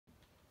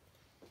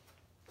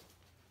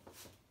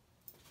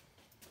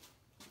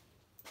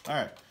All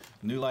right,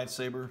 new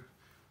lightsaber,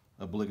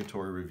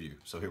 obligatory review.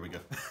 So here we go.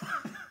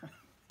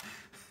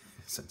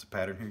 Sense a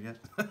pattern here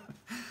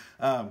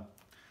yet?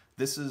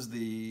 This is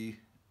the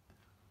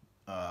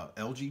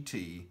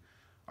LGT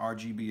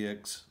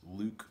RGBX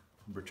Luke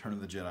Return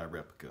of the Jedi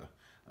replica.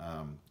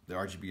 The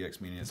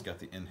RGBX meaning it's got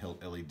the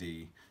in-hilt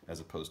LED as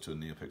opposed to a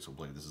NeoPixel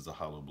blade. This is a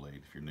hollow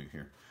blade if you're new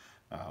here.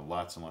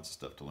 Lots and lots of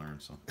stuff to learn.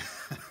 So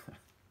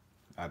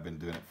I've been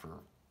doing it for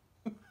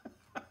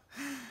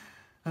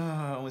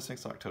only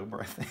since October,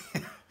 I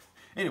think.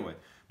 Anyway,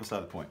 beside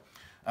the point.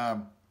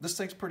 This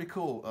thing's pretty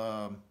cool.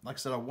 Like I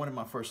said, I wanted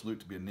my first loot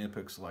to be a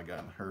NeoPixel. I got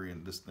in a hurry,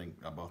 and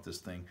I bought this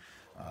thing.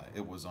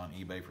 It was on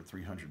eBay for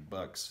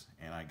 $300,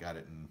 and I got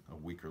it in a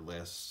week or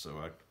less. So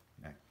I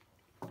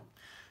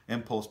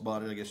impulse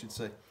bought it, I guess you'd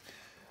say.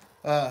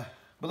 But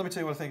let me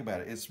tell you what I think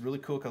about it. It's really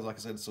cool because, like I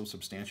said, it's so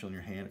substantial in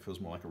your hand. It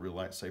feels more like a real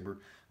lightsaber.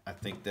 I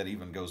think that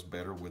even goes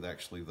better with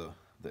actually the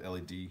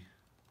LED,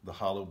 the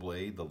hollow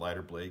blade, the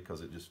lighter blade,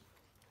 because it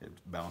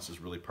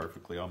balances really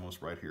perfectly,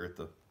 almost right here at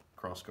the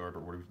crossguard or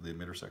whatever, the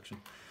emitter section.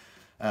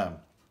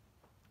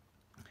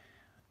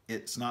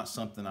 It's not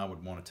something I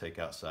would want to take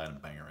outside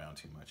and bang around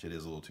too much. It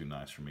is a little too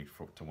nice for me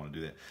to want to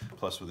do that.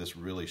 Plus, with this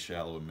really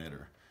shallow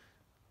emitter,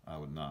 I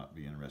would not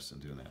be interested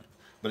in doing that.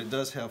 But it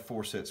does have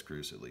 4 set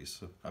screws at least.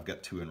 So I've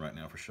got 2 in right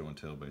now for show and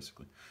tell,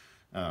 basically.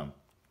 There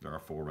are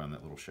 4 around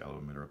that little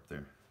shallow emitter up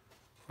there.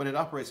 But it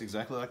operates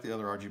exactly like the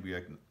other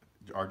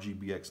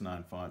RGBX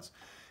 9 fonts.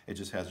 It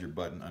just has your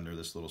button under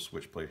this little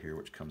switch plate here,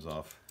 which comes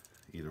off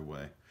either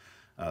way.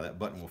 That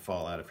button will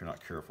fall out if you're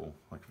not careful.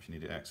 Like if you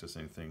need to access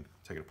anything,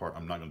 take it apart.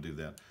 I'm not going to do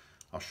that.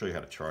 I'll show you how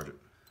to charge it.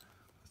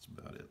 That's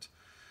about it.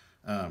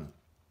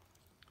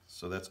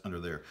 So that's under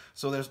there.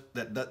 So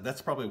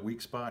that's probably a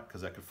weak spot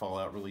because that could fall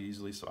out really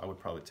easily. So I would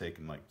probably take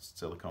and like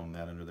silicone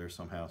that under there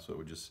somehow so it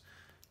would just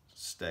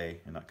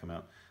stay and not come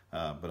out.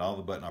 But all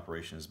the button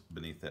operation is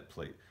beneath that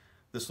plate.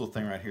 This little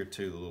thing right here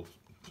too, the little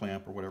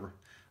clamp or whatever,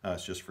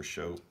 it's just for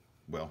show.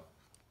 Well,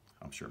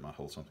 I'm sure it might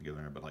hold something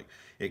together there, but like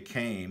it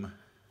came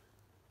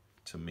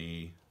to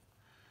me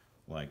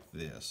like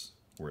this,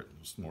 where it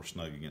was more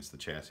snug against the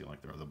chassis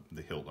like there, or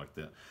the hilt like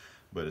that.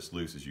 But it's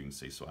loose as you can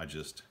see, so I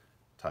just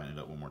tighten it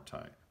up one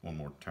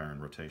more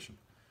turn rotation,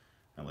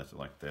 and left it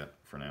like that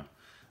for now.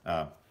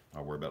 I'll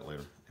worry about it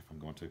later if I'm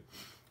going to.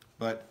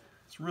 But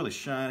it's really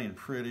shiny and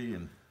pretty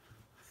and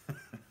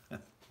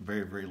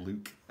very, very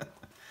Luke.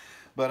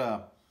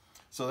 But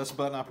so that's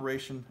button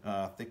operation.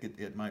 I think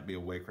it might be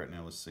awake right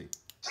now. Let's see.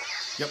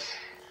 Yep.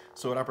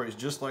 So it operates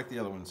just like the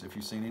other ones. If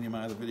you've seen any of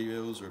my other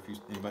videos, or if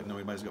anybody know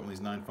anybody's got one of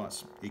these 9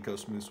 fonts Eco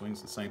Smooth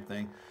Swings, the same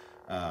thing.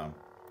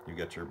 You've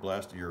got your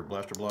blaster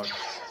block.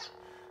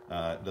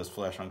 It does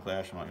flash on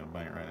clash. I'm not going to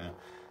bang it right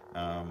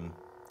now.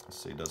 Let's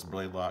see, it does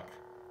blade lock.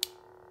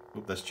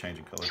 Oop, that's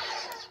changing color.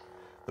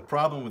 The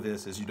problem with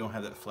this is you don't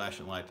have that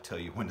flashing light to tell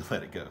you when to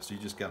let it go. So you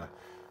just gotta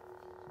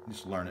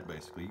learn it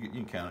basically. You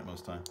can count it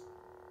most time.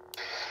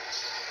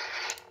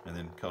 And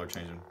then color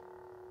changing.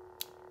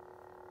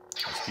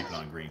 Let's keep it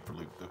on green for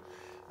Luke though.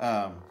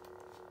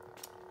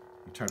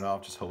 You turn it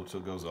off, just hold it till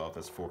it goes off.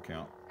 That's 4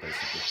 count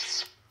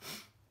basically.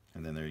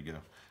 And then there you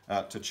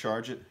go. To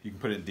charge it, you can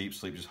put it in deep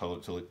sleep. Just hold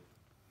it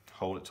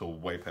till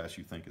way past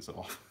you think it's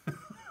off,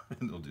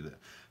 and it'll do that.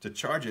 To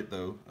charge it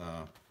though,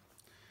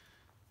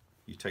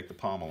 you take the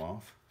pommel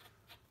off,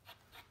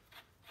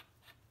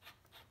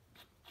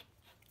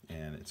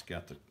 and it's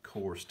got the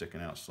core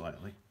sticking out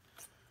slightly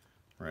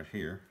right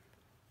here,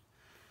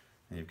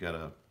 and you've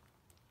got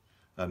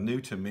a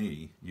new to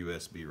me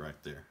USB right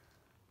there,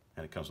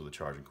 and it comes with a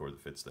charging cord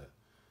that fits that.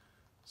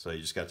 So you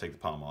just got to take the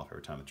pommel off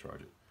every time to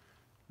charge it.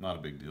 Not a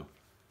big deal.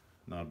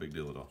 Not a big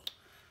deal at all.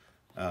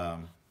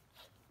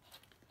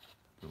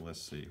 But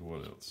let's see,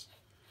 what else?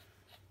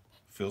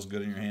 Feels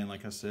good in your hand,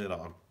 like I said.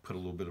 I'll put a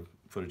little bit of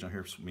footage on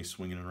here of me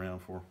swinging it around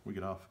before we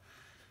get off.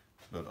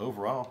 But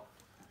overall,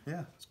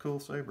 yeah, it's a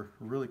cool saber,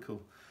 really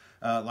cool.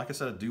 Like I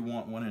said, I do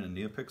want one in a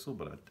NeoPixel,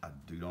 but I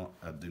do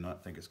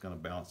not think it's going to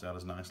balance out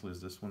as nicely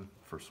as this one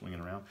for swinging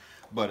around.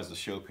 But as a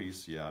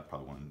showpiece, yeah, I'd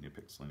probably want a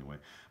NeoPixel anyway.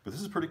 But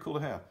this is pretty cool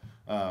to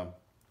have.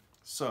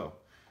 So,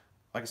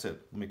 like I said,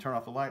 let me turn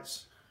off the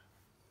lights,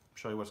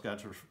 show you what's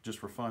got just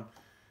for fun,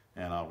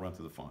 and I'll run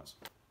through the fonts.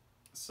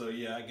 So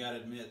yeah, I gotta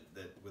admit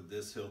that with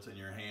this hilt in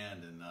your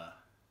hand and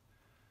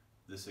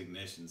this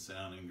ignition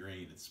sounding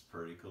green, it's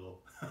pretty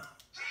cool.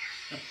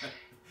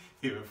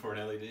 Even for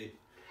an LED,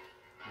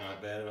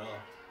 not bad at all.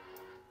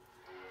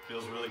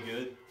 Feels really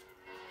good.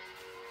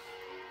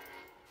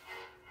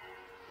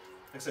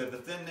 Like I said, the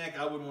thin neck,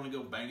 I wouldn't want to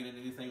go banging into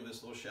anything with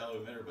this little shallow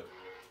emitter, but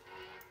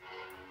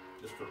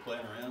just for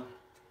playing around, it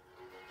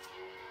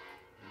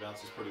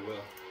bounces pretty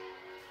well.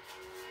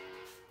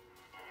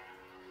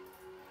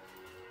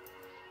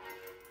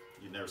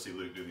 You'd never see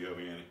Luke do the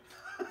Obi-Wan.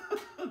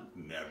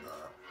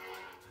 Never.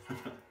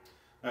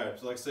 Alright,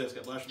 so like I said, it's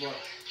got flash block,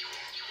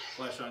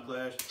 flash on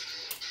clash.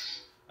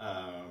 You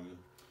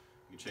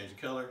can change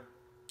the color.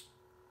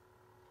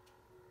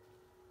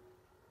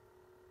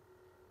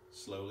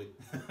 Slowly.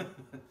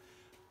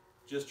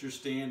 Just your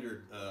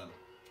standard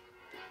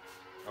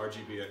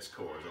RGBX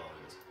core is all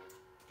it is.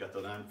 Got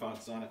the 9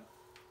 fonts on it.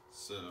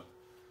 So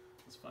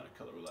let's find a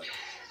color we like.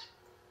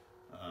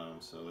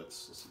 So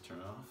let's turn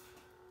it off.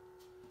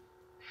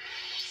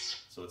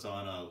 So it's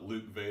on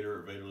Luke Vader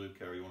or Vader Luke,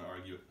 however you want to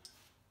argue it.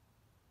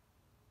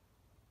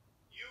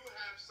 You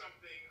have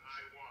something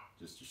I want.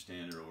 Just your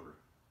standard order.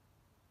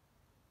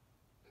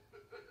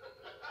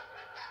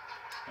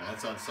 And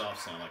that's on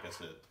soft sound, like I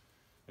said.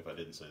 If I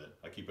didn't say that,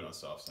 I keep it on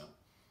soft sound.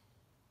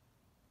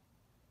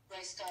 Ray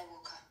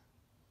Skywalker.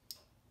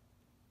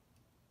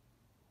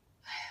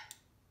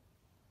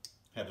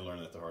 Had to learn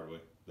that the hard way.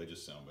 They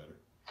just sound better.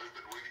 I've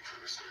been waiting for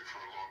this day for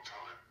a long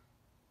time.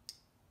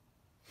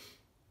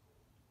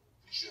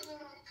 General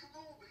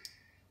Kenobi.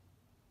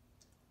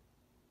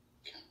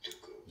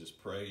 Just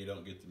pray you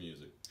don't get the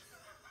music.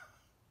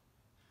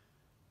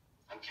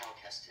 I'm Cal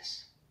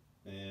Kestis.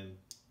 And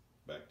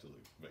back to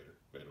Luke Vader.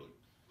 Vader Luke.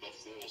 The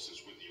Force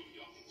is with you,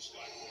 young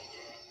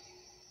Skywalker.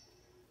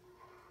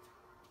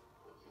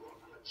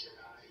 But you're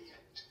not a Jedi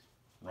yet.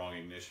 Wrong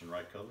ignition,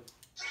 right color.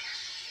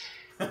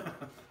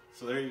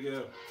 So there you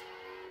go.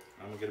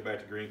 I'm gonna get it back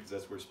to green because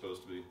that's where it's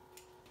supposed to be.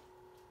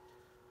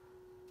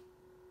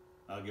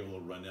 I'll give a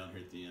little rundown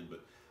here at the end,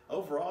 but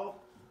overall,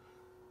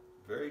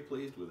 very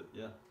pleased with it.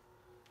 Yeah,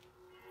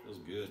 feels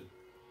good.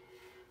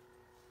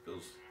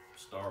 Feels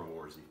Star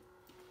Warsy.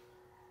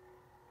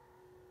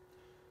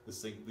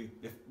 This thing,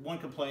 if one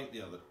complaint,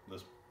 yeah,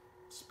 the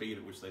speed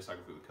at which they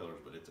cycle through the colors,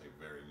 but it's a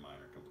very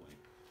minor complaint.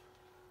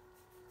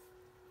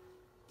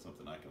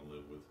 Something I can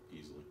live with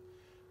easily.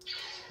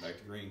 Back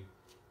to green.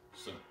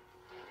 So.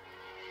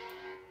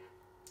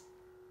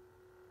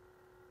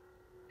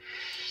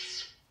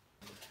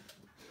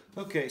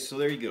 Okay, so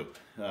there you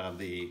go.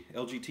 The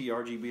LGT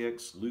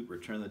RGBX Luke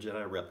Return of the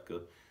Jedi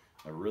Replica.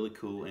 A really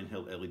cool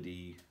in-hilt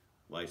LED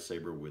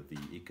lightsaber with the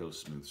Eco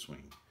Smooth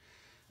swing.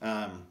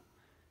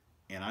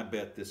 And I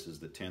bet this is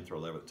the 10th or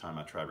 11th time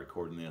I tried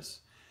recording this.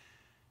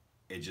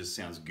 It just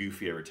sounds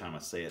goofy every time I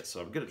say it,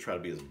 so I'm going to try to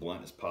be as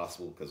blunt as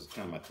possible because it's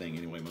kind of my thing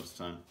anyway most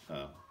of the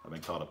time. I've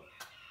been called a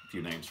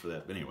few names for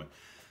that, but anyway,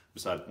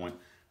 beside the point.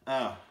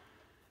 I'm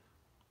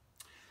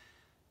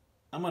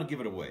going to give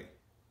it away,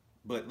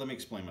 but let me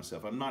explain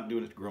myself. I'm not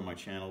doing it to grow my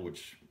channel,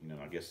 which, you know,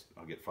 I guess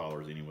I'll get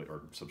followers anyway,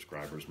 or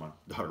subscribers. My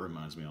daughter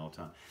reminds me all the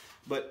time.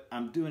 But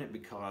I'm doing it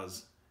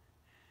because,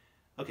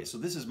 okay, so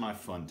this is my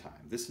fun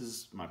time. This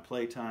is my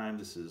play time.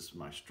 This is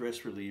my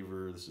stress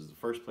reliever. This is the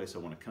first place I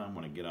want to come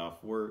when I get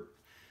off work.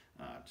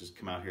 Just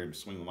come out here and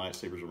swing the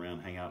lightsabers around,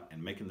 hang out,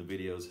 and making the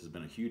videos has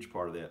been a huge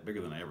part of that, bigger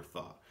than I ever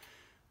thought,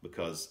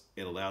 because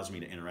it allows me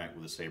to interact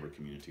with the saber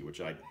community, which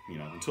I, you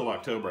know, until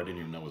October I didn't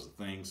even know was a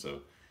thing.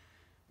 So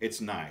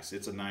it's nice.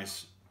 It's a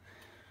nice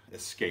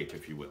escape,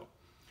 if you will.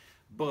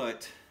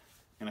 But,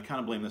 and I kind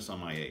of blame this on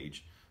my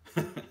age,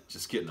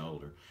 just getting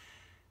older.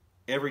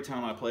 Every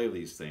time I play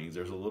these things,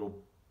 there's a little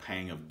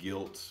pang of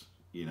guilt,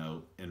 you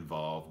know,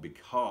 involved,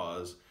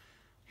 because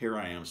here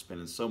I am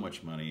spending so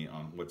much money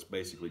on what's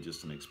basically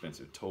just an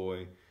expensive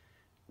toy,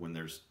 when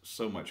there's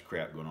so much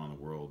crap going on in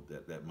the world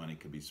that that money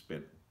could be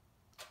spent,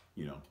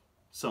 you know,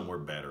 somewhere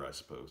better, I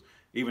suppose.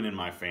 Even in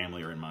my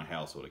family or in my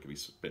household, it could be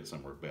spent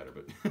somewhere better,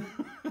 but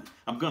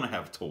I'm gonna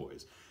have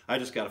toys. I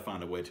just gotta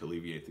find a way to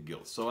alleviate the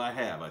guilt. So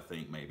I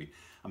think maybe.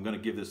 I'm gonna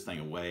give this thing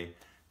away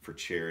for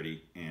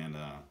charity and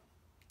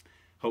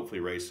hopefully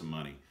raise some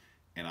money.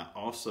 And I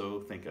also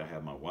think I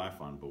have my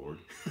wife on board,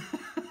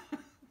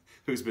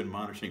 who's been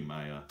monitoring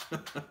my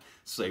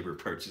saber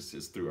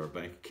purchases through our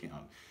bank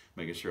account,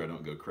 making sure I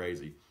don't go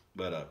crazy.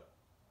 But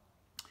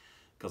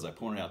because I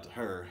pointed out to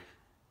her,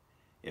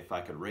 if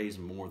I could raise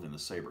more than the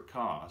saber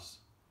costs,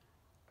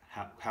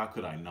 how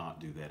could I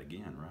not do that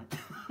again,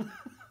 right?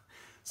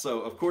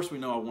 So of course we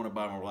know I want to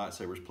buy more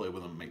lightsabers, play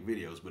with them, make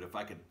videos, but if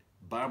I could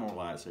buy more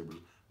lightsabers,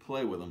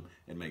 play with them,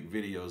 and make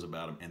videos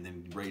about them, and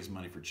then raise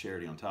money for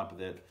charity on top of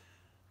that,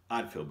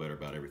 I'd feel better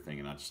about everything,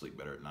 and I'd sleep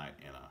better at night,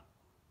 and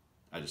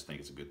I just think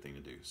it's a good thing to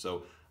do.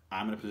 So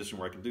I'm in a position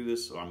where I can do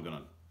this, so I'm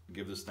gonna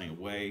give this thing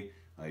away.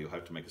 You'll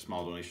have to make a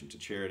small donation to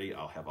charity.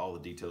 I'll have all the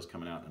details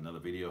coming out in another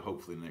video,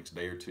 hopefully the next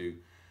day or two.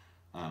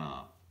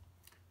 And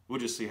we'll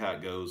just see how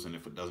it goes, and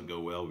if it doesn't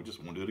go well, we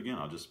just won't do it again.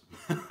 I'll just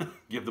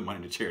give the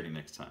money to charity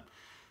next time.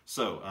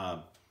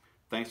 So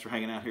thanks for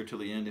hanging out here till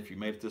the end. If you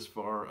made it this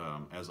far,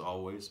 as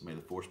always, may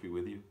the Force be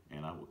with you,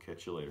 and I will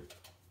catch you later.